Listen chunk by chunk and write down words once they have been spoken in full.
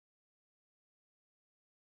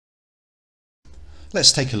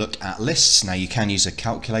Let's take a look at lists. Now you can use a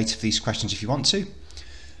calculator for these questions if you want to.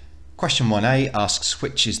 Question 1a asks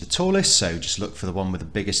which is the tallest, so just look for the one with the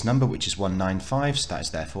biggest number, which is 195, so that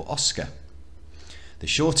is therefore Oscar. The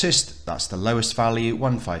shortest, that's the lowest value,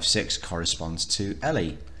 156, corresponds to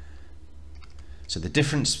Ellie. So the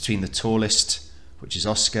difference between the tallest, which is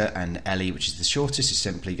Oscar, and Ellie, which is the shortest, is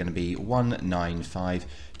simply going to be 195.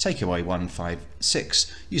 Take away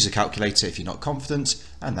 156, use a calculator if you're not confident,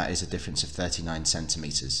 and that is a difference of 39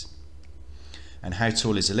 centimetres. And how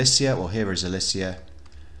tall is Alicia? Well, here is Alicia.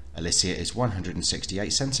 Alicia is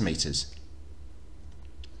 168 centimetres.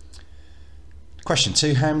 Question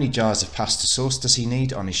 2, how many jars of pasta sauce does he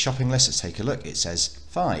need on his shopping list? Let's take a look. It says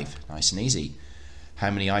 5, nice and easy. How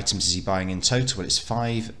many items is he buying in total? Well, it's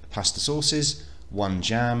 5 pasta sauces, 1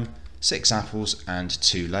 jam, 6 apples and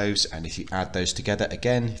 2 loaves, and if you add those together,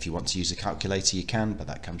 again, if you want to use a calculator you can, but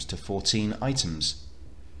that comes to 14 items.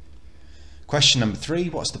 Question number 3,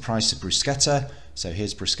 what's the price of bruschetta? So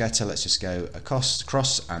here's bruschetta, let's just go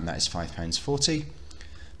across, and that is £5.40.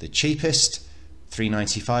 The cheapest,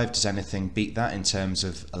 £3.95, does anything beat that in terms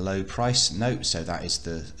of a low price? No, so that is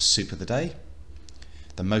the soup of the day.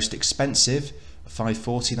 The most expensive,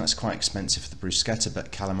 £5.40, that's quite expensive for the bruschetta,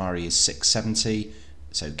 but calamari is £6.70,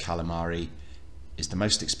 so calamari is the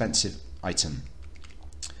most expensive item.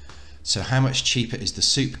 So how much cheaper is the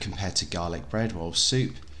soup compared to garlic bread? Well,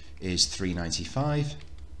 soup is £3.95,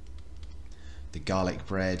 the garlic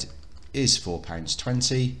bread is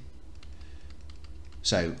 £4.20.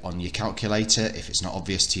 So on your calculator, if it's not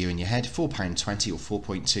obvious to you in your head, £4.20 or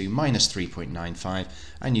 4.2 minus 3.95,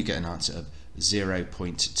 and you get an answer of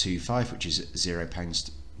 0.25, which is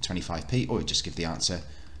 £0.25p, or just give the answer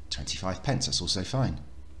 25 pence, that's also fine.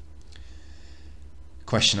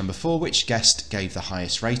 Question number 4, which guest gave the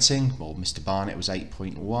highest rating? Well, Mr. Barnett was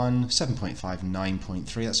 8.1, 7.5,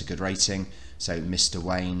 9.3, that's a good rating. So Mr.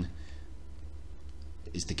 Wayne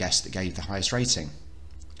is the guest that gave the highest rating.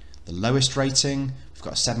 The lowest rating, we've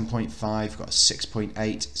got a 7.5, we've got a 6.8,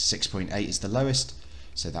 6.8 is the lowest,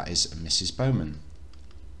 so that is Mrs. Bowman.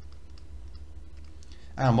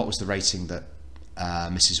 And what was the rating that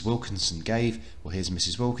Mrs. Wilkinson gave? Well, here's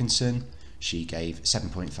Mrs. Wilkinson, she gave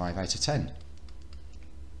 7.5 out of 10.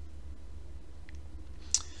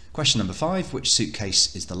 Question number 5, which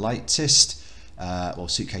suitcase is the lightest? Well,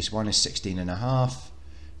 suitcase 1 is 16.5.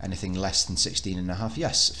 Anything less than 16.5,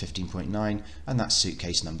 yes, 15.9, and that's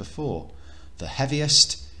suitcase number 4. The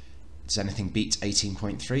heaviest, does anything beat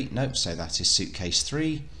 18.3? No, so that is suitcase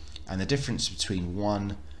 3, and the difference between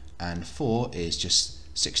 1 and 4 is just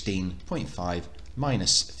 16.5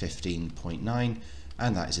 minus 15.9,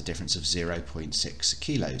 and that is a difference of 0.6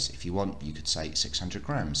 kilos. If you want, you could say 600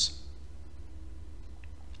 grams.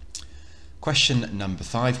 Question number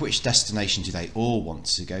 5, which destination do they all want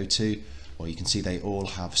to go to? Well, you can see they all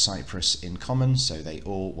have Cyprus in common, so they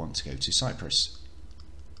all want to go to Cyprus.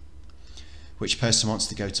 Which person wants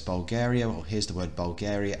to go to Bulgaria? Well, here's the word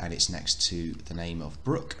Bulgaria, and it's next to the name of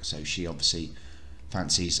Brooke, so she obviously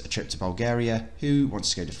fancies a trip to Bulgaria. Who wants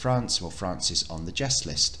to go to France? Well, France is on the Jess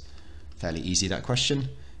list. Fairly easy, that question,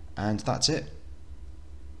 and that's it.